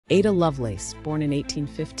Ada Lovelace, born in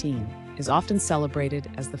 1815, is often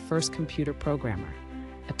celebrated as the first computer programmer,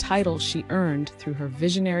 a title she earned through her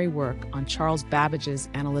visionary work on Charles Babbage's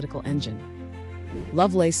Analytical Engine.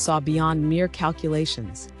 Lovelace saw beyond mere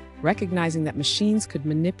calculations, recognizing that machines could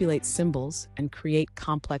manipulate symbols and create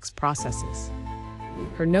complex processes.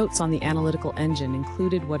 Her notes on the Analytical Engine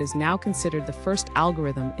included what is now considered the first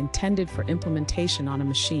algorithm intended for implementation on a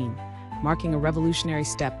machine, marking a revolutionary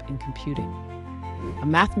step in computing. A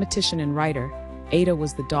mathematician and writer, Ada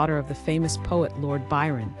was the daughter of the famous poet Lord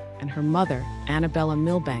Byron, and her mother, Annabella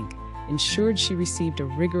Milbank, ensured she received a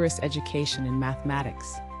rigorous education in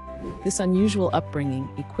mathematics. This unusual upbringing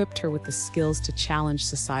equipped her with the skills to challenge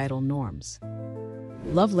societal norms.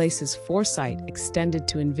 Lovelace's foresight extended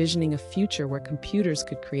to envisioning a future where computers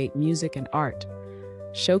could create music and art,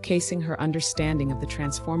 showcasing her understanding of the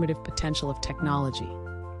transformative potential of technology.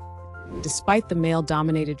 Despite the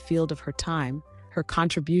male-dominated field of her time, her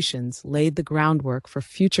contributions laid the groundwork for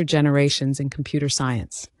future generations in computer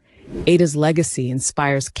science. Ada's legacy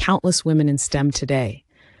inspires countless women in STEM today,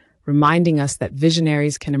 reminding us that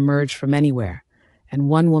visionaries can emerge from anywhere, and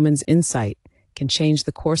one woman's insight can change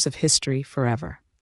the course of history forever.